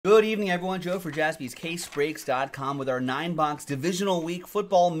Good evening, everyone. Joe for Jaspy's CaseBreaks.com with our 9-box Divisional Week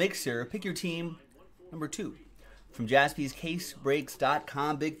Football Mixer. Pick your team number 2 from Jaspy's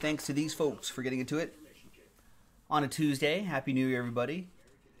CaseBreaks.com. Big thanks to these folks for getting into it on a Tuesday. Happy New Year, everybody.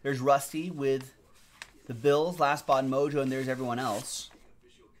 There's Rusty with the Bills, Last Spot Mojo, and there's everyone else.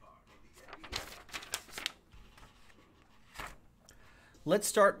 Let's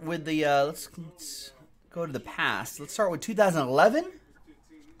start with the, let's go to the past. Let's start with 2011.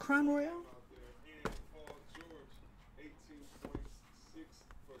 Crown Royale.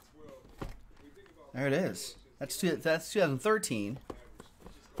 There it is. That's 2013.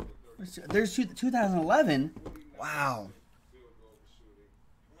 There's 2011. Wow.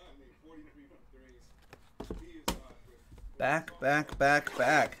 Back.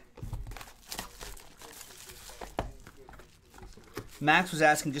 Max was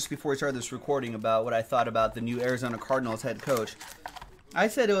asking just before we started this recording about what I thought about the new Arizona Cardinals head coach. I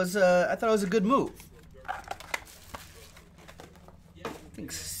said it was. I thought it was a good move. I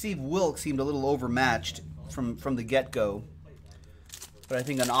think Steve Wilks seemed a little overmatched from the get-go, but I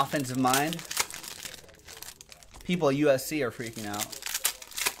think an offensive mind, people at USC are freaking out.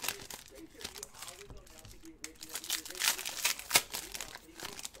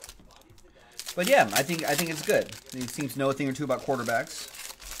 But yeah, I think it's good. He seems to know a thing or two about quarterbacks.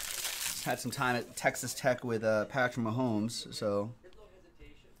 He's had some time at Texas Tech with Patrick Mahomes, so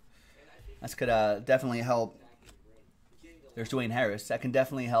that's could definitely help. There's Dwayne Harris. That can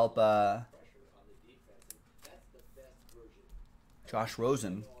definitely help Josh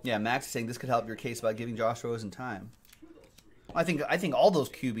Rosen. Yeah, Max is saying this could help your case about giving Josh Rosen time. I think all those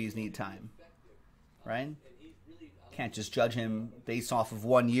QBs need time, right? Can't just judge him based off of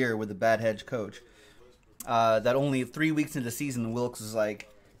 1 year with a bad head coach. That only 3 weeks into the season, Wilks was like,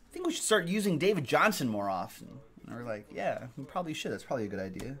 I think we should start using David Johnson more often. And we're like, yeah, we probably should. That's probably a good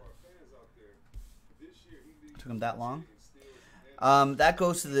idea. Took him that long. That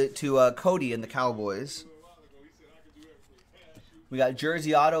goes to Cody and the Cowboys. We got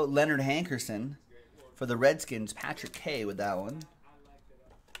Jersey Auto, Leonard Hankerson. For the Redskins, Patrick K with that one.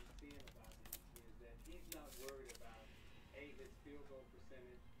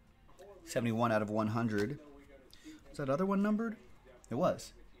 $71 out of 100. Was that other one numbered? It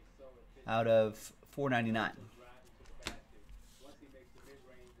was. Out of 499.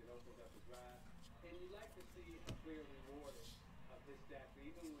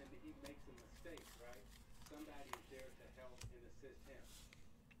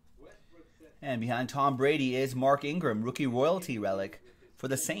 And behind Tom Brady is Mark Ingram, rookie royalty relic for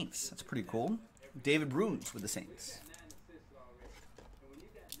the Saints. That's pretty cool. David Bruins with the Saints.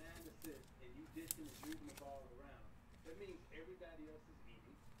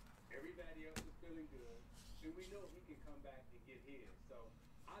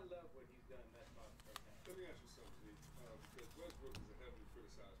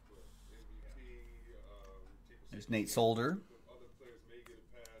 There's Nate Solder.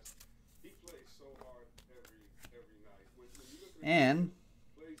 And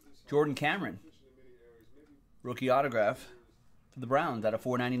Jordan Cameron, rookie autograph for the Browns out of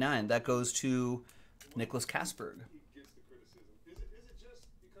 499. That goes to Nicholas Kasberg.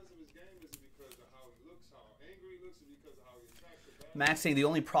 Max saying the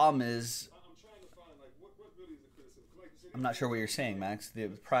only problem is, I'm not sure what you're saying, Max. The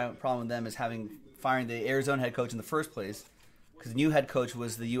problem with them is firing the Arizona head coach in the first place, because the new head coach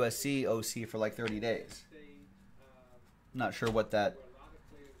was the USC OC for like 30 days. I'm not sure what that.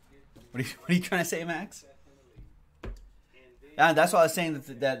 What are you trying to say, Max? That's why I was saying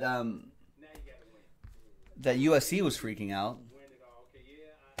that USC was freaking out,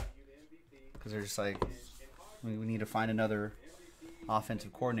 because they're just like, we need to find another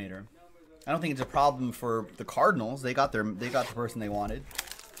offensive coordinator. I don't think it's a problem for the Cardinals. They got the person they wanted.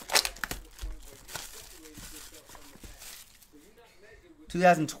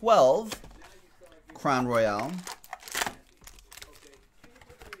 (2012) Crown Royale.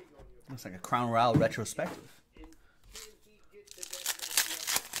 Looks like a Crown Royale retrospective.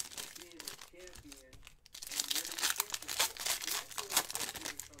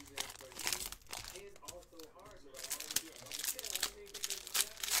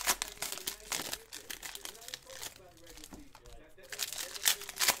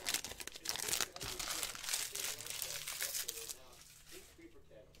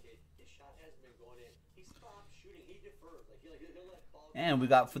 And we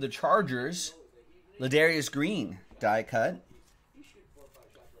got for the Chargers, Ladarius Green, die cut.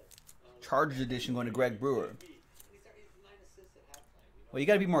 Chargers edition going to Greg Brewer. Well, you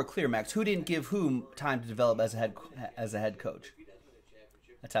got to be more clear, Max. Who didn't give whom time to develop as a head coach?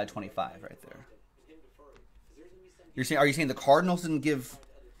 That's out of 25 right there. Are you saying the Cardinals didn't give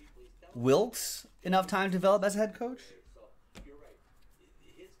Wilkes enough time to develop as a head coach?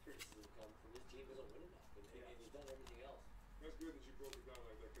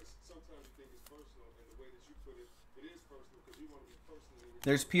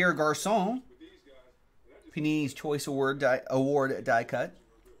 There's Pierre Garçon, Panini's Choice Award die cut.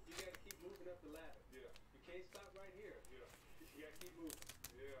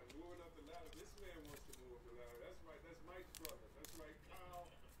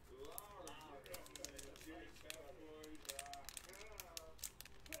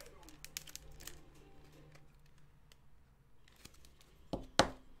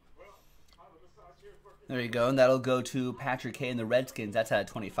 There you go, and that'll go to Patrick K and the Redskins. That's out of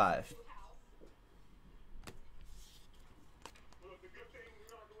 25.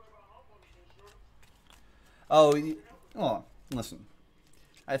 Oh, listen.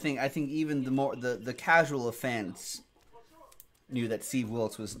 I think even the casual fans knew that Steve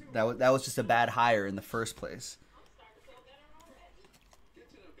Wilkes was just a bad hire in the first place.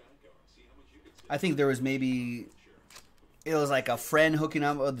 I think there was it was like a friend hooking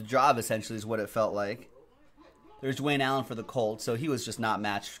up with the job, essentially, is what it felt like. There's Dwayne Allen for the Colts, so he was just not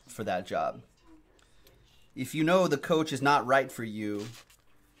matched for that job. If you know the coach is not right for you,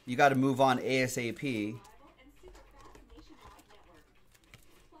 you got to move on ASAP.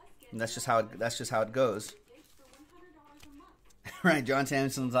 And that's just how it goes. Right, John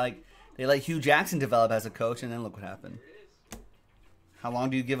Sampson's like, they let Hugh Jackson develop as a coach, and then look what happened. How long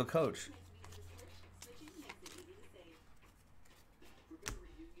do you give a coach?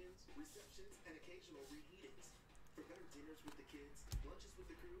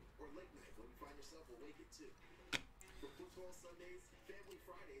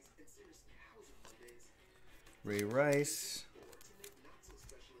 Ray Rice.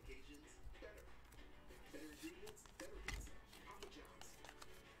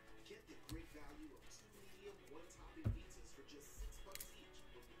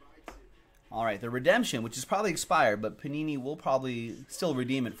 All right, the redemption, which is probably expired, but Panini will probably still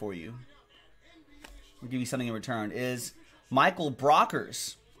redeem it for you. We'll give you something in return, is Michael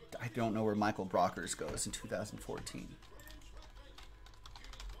Brockers. I don't know where Michael Brockers goes in 2014.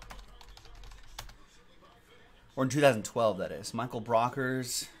 Or in 2012, that is. Michael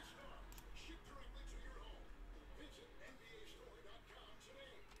Brockers.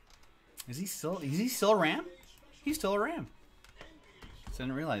 Is he still a Ram? He's still a Ram.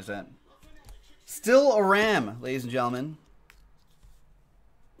 Didn't realize that. Still a Ram, ladies and gentlemen.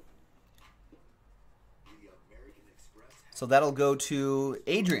 So that'll go to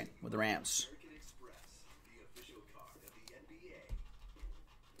Adrian with the Rams.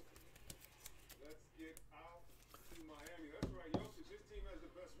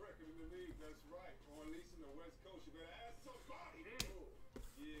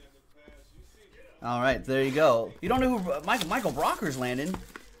 All right, there you go. You don't know who Michael Brockers landed?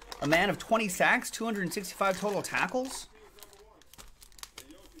 A man of 20 sacks, 265 total tackles.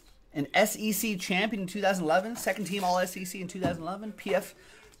 An SEC champion in 2011. Second team All-SEC in 2011.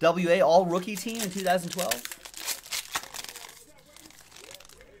 PFWA All-Rookie team in 2012.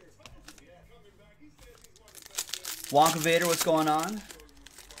 Wonka Vader, what's going on?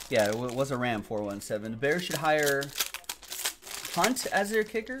 Yeah, it was a Ram 417. The Bears should hire Hunt as their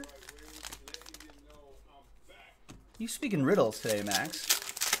kicker. You speaking riddles today, Max.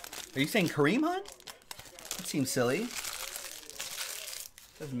 Are you saying Kareem Hunt? That seems silly.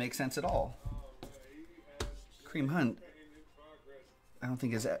 Doesn't make sense at all. Kareem Hunt, I don't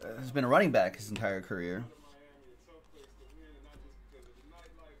think has been a running back his entire career.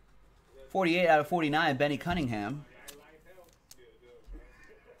 48 out of 49, Benny Cunningham.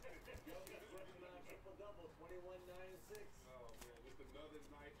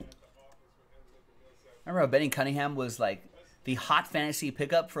 Remember how Benny Cunningham was like the hot fantasy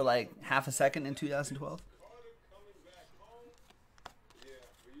pickup for like half a second in 2012?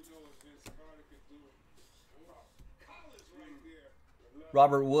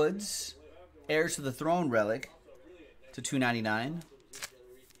 Robert Woods, heirs to the throne relic to $2.99.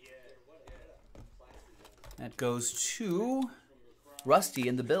 That goes to Rusty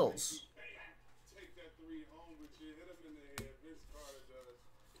and the Bills.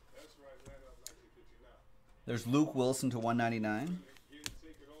 There's Luke Wilson to $1.99.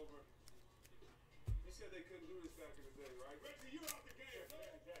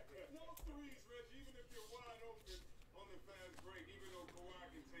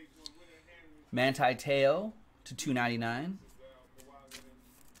 Manti Te'o to $2.99.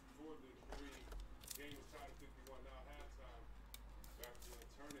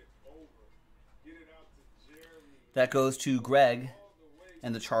 That goes to Greg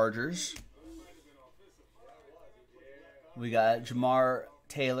and the Chargers. We got Jamar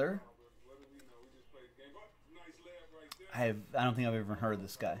Taylor. I don't think I've ever heard of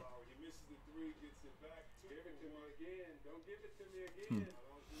this guy.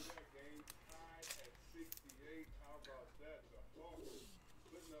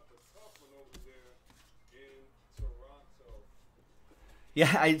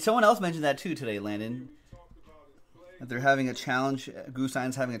 Yeah, someone else mentioned that too today, Landon. That they're having a challenge. Goose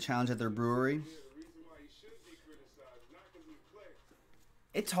Iron's having a challenge at their brewery.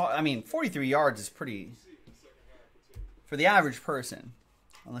 It's hard. I mean, 43 yards is pretty for the average person,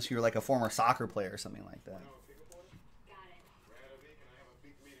 unless you're like a former soccer player or something like that.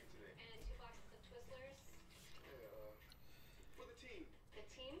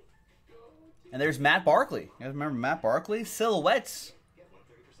 And there's Matt Barkley. You guys remember Matt Barkley? Silhouettes.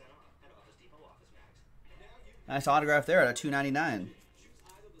 Nice autograph there at a $2.99.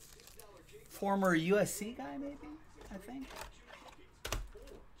 Former USC guy, maybe? I think.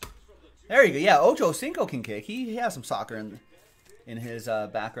 There you go. Yeah, Ocho Cinco can kick. He has some soccer in his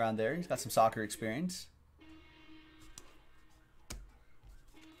background there. He's got some soccer experience.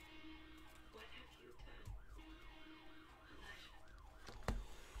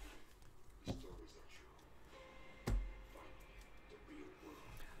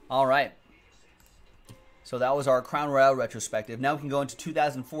 All right. So that was our Crown Royale retrospective. Now we can go into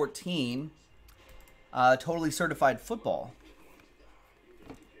 2014 Totally Certified Football.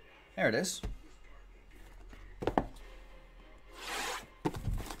 There it is.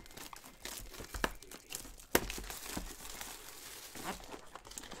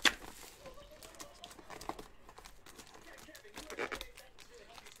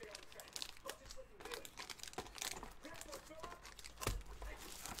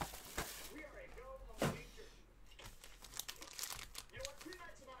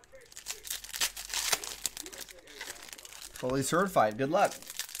 Totally certified. Good luck.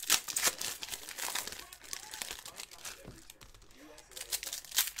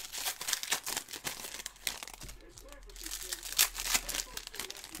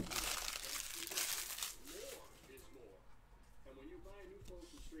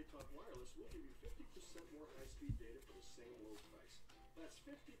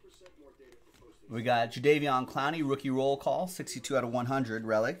 We got Jadeveon Clowney, rookie roll call, 62 out of 100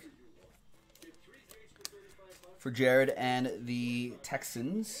 relic. For Jared and the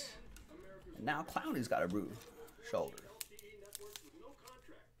Texans. And now Clowney's got a bruised shoulder.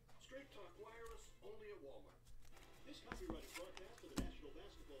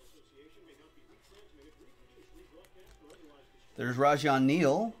 There's Rajon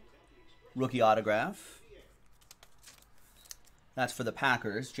Neal, rookie autograph. That's for the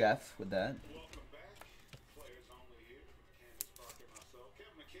Packers, Jeff, with that.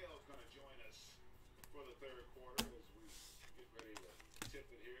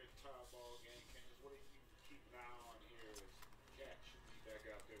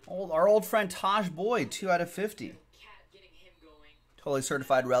 Our old friend Taj Boyd, 2 out of 50. Totally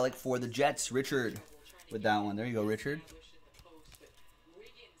certified relic for the Jets, Richard, with that one. There you go, Richard.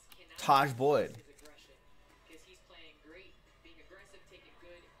 Taj Boyd.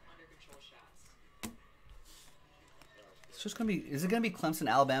 It's just gonna be. Is it gonna be Clemson,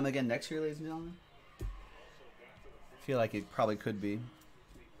 Alabama again next year, ladies and gentlemen? I feel like it probably could be.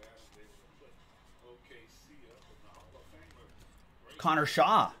 Connor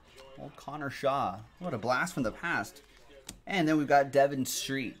Shaw. Old Connor Shaw. What a blast from the past. And then we've got Devin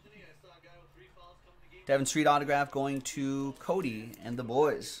Street. Devin Street autograph going to Cody and the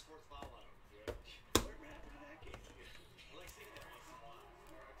boys.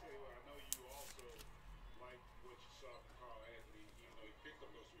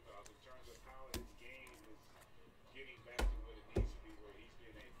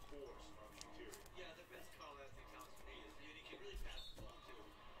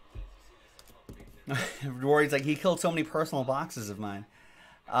 Rory's like, he killed so many personal boxes of mine.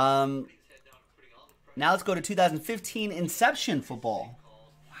 Now let's go to 2015 Inception Football.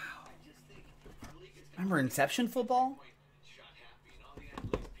 Wow. Remember Inception Football?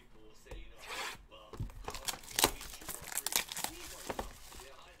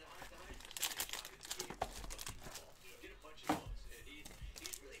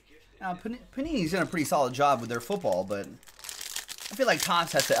 Now, Panini's done a pretty solid job with their football, but I feel like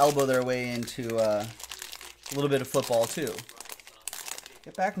Topps has to elbow their way into a little bit of football, too.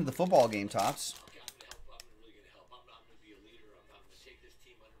 Get back into the football game, Topps.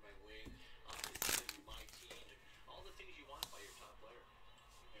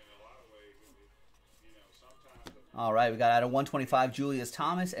 All right, we got out of 125 Julius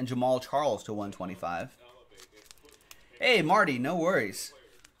Thomas and Jamal Charles to 125. Hey, Marty, no worries.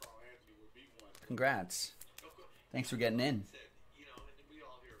 Congrats. Thanks for getting in.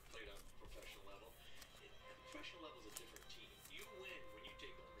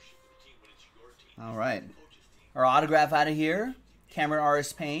 All right. Our autograph out of here. Cameron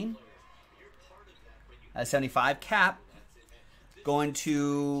R.S. Payne. At 75. Cap. Going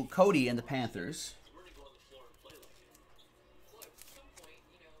to Cody and the Panthers.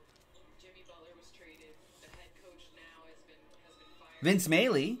 Vince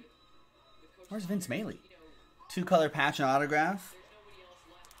Mailey. Where's Vince Mailey? 2-color patch and autograph.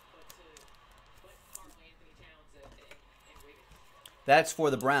 That's for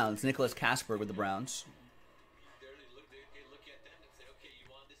the Browns. Nicholas Casper with the Browns.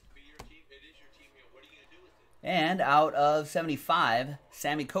 And out of 75,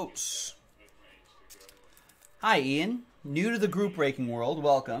 Sammy Coates. Hi, Ian. New to the group breaking world.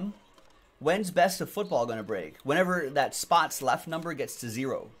 Welcome. When's best of football going to break? Whenever that spots left number gets to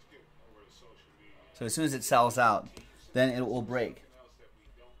 0. So as soon as it sells out, then it will break.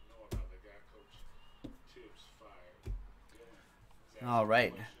 All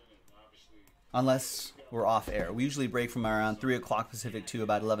right. Unless we're off air. We usually break from around 3 o'clock Pacific to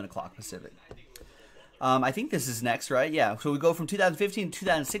about 11 o'clock Pacific. I think this is next, right? Yeah. So we go from 2015 to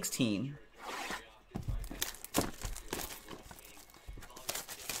 2016.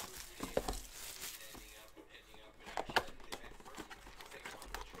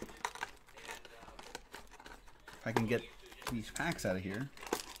 If I can get these packs out of here.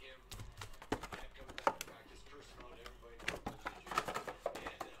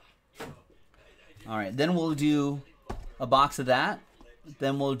 All right, then we'll do a box of that.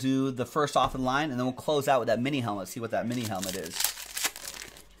 Then we'll do the first off in line, and then we'll close out with that mini helmet, see what that mini helmet is.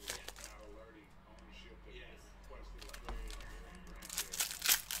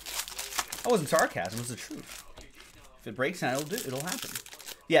 That wasn't sarcasm, it was the truth. If it breaks tonight, it'll happen.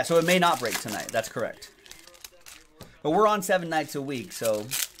 Yeah, so it may not break tonight, that's correct. But we're on 7 nights a week, so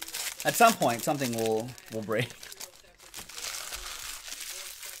at some point something will break.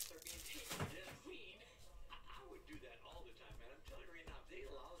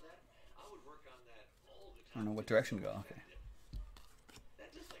 I don't know what direction to go. Okay.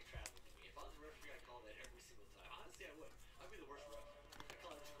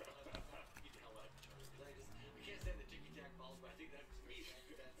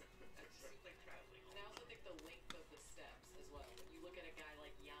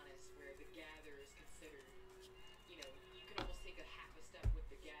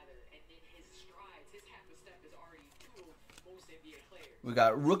 We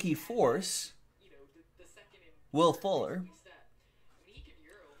got rookie force. Will Fuller.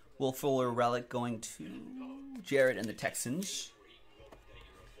 Will Fuller relic going to Jared and the Texans.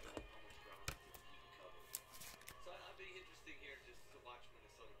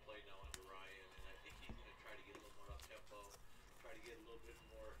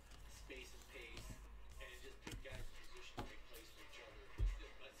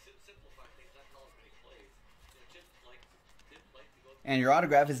 And your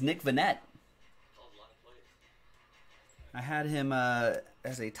autograph is Nick Vannett. I had him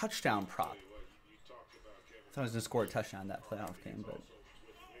as a touchdown prop. I thought he was going to score a touchdown in that playoff game, but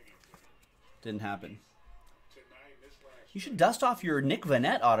didn't happen. You should dust off your Nick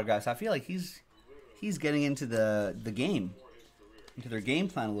Vannett autographs. I feel like he's getting into the game, into their game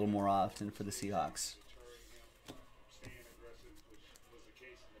plan a little more often for the Seahawks.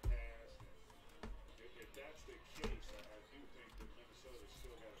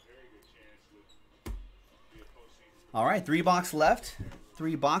 All right, 3 boxes left.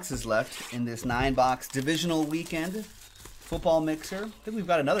 3 boxes left in this 9-box divisional weekend football mixer. I think we've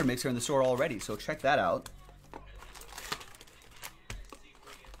got another mixer in the store already, so check that out.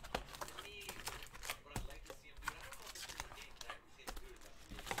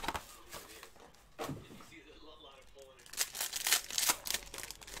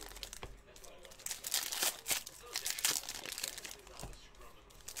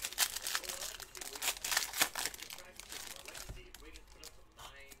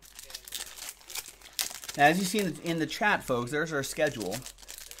 As you see in the chat, folks, there's our schedule.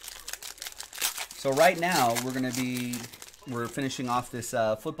 So right now we're finishing off this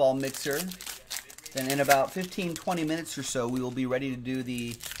football mixer. Then in about 15-20 minutes or so, we will be ready to do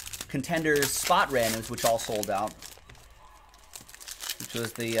the Contenders spot randoms, which all sold out. Which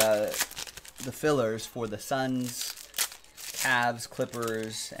was the fillers for the Suns, Cavs,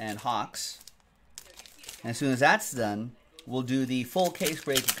 Clippers, and Hawks. And as soon as that's done, we'll do the full case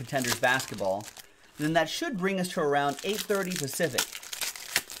break of Contenders basketball. Then that should bring us to around 8:30 Pacific.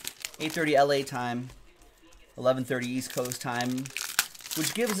 8:30 LA time, 11:30 East Coast time,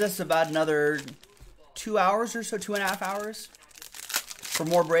 which gives us about another 2 hours or so, 2.5 hours for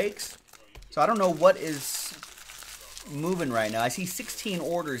more breaks. So I don't know what is moving right now. I see 16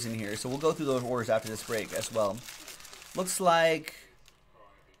 orders in here, so we'll go through those orders after this break as well. Looks like,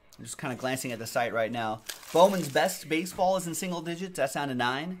 I'm just kind of glancing at the site right now. Bowman's Best Baseball is in single digits. That's down to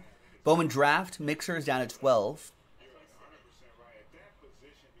 9. Bowman Draft Mixer is down to 12.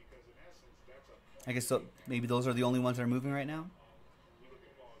 I guess maybe those are the only ones that are moving right now.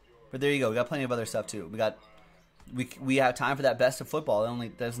 But there you go. We got plenty of other stuff too. We have time for that best of football. It only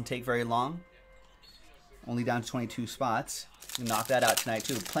doesn't take very long. Only down to 22 spots. We knock that out tonight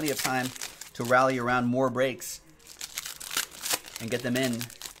too. Plenty of time to rally around more breaks and get them in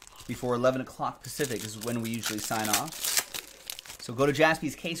before 11 o'clock Pacific is when we usually sign off. So go to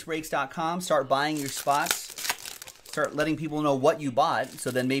jaspyscasebreaks.com. Start buying your spots. Start letting people know what you bought, so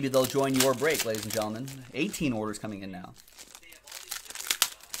then maybe they'll join your break, ladies and gentlemen. 18 orders coming in now.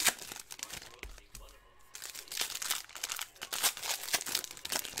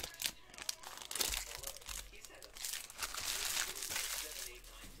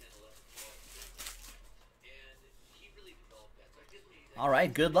 All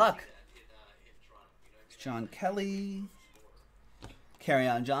right, good luck. It's John Kelly.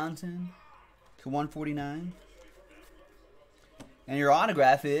 Carryon Johnson to 149. And your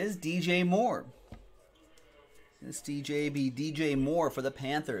autograph is DJ Moore. This DJ be DJ Moore for the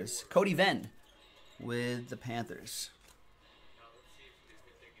Panthers. Cody Venn with the Panthers.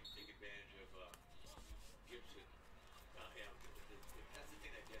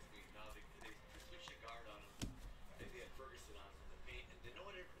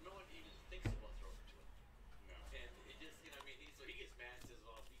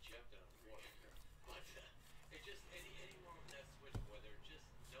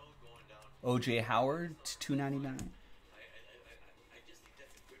 O.J. Howard, $2.99.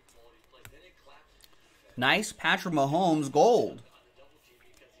 Nice. Patrick Mahomes, gold.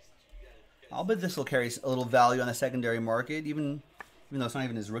 I'll bet this will carry a little value on the secondary market, even though it's not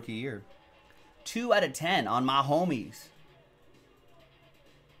even his rookie year. 2 out of 10 on my homies.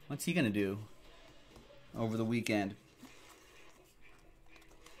 What's he going to do over the weekend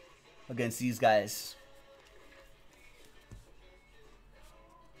against these guys?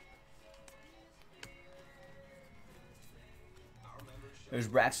 There's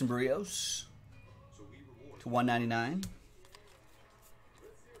Braxton Berrios to 199.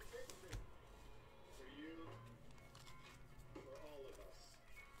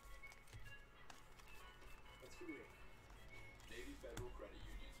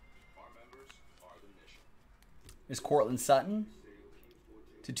 There's Cortland Sutton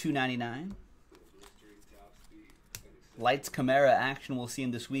to 299. Lights Camara action. We'll see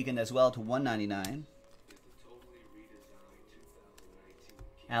him this weekend as well to 199.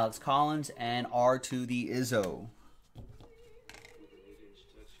 Alex Collins and R to the Izzo.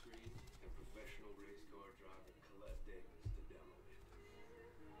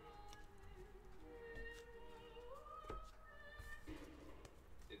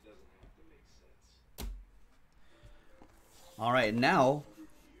 All right, now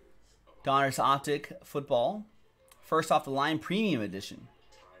Donruss Optic Football, first off the line Premium Edition.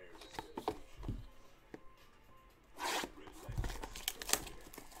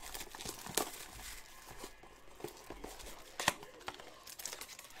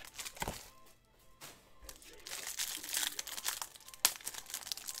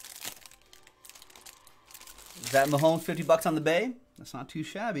 Is that Mahomes $50 on the bay? That's not too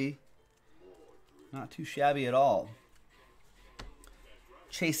shabby. Not too shabby at all.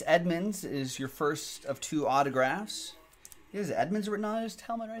 Chase Edmonds is your first of 2 autographs. Is Edmonds written on his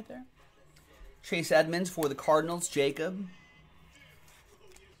helmet right there? Chase Edmonds for the Cardinals, Jacob.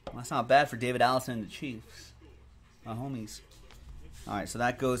 Well, that's not bad for David Allison and the Chiefs. My homies. All right, so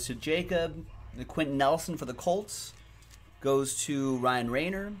that goes to Jacob. The Quentin Nelson for the Colts goes to Ryan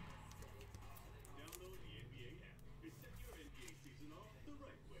Rayner.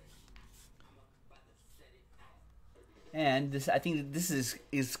 And this, I think this is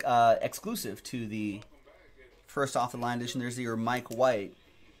exclusive to the first off the line edition. There's your Mike White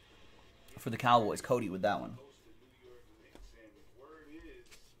for the Cowboys. Cody with that one.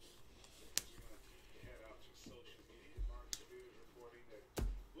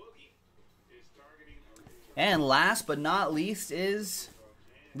 And last but not least is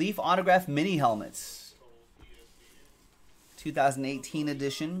Leaf Autograph Mini Helmets. 2018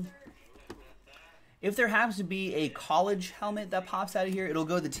 edition. If there happens to be a college helmet that pops out of here, it'll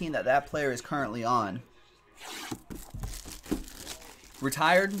go to the team that that player is currently on.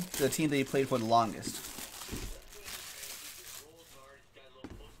 Retired, the team that he played for the longest.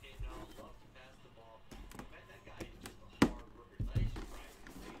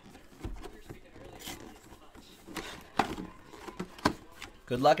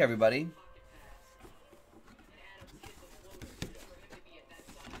 Good luck, everybody.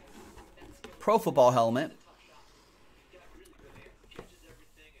 Pro football helmet.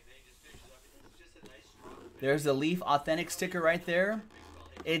 There's the Leaf Authentic sticker right there.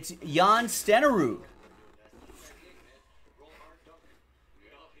 It's Jan Stenerud.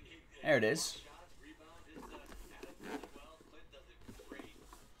 There it is.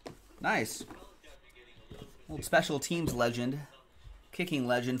 Nice. Old special teams legend. Kicking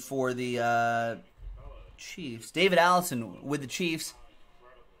legend for the Chiefs. David Allison with the Chiefs.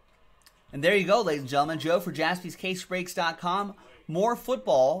 And there you go, ladies and gentlemen. Joe for JaspysCaseBreaks.com. More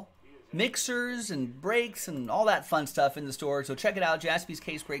football, mixers and breaks and all that fun stuff in the store. So check it out,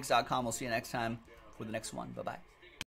 JaspysCaseBreaks.com. We'll see you next time for the next one. Bye-bye.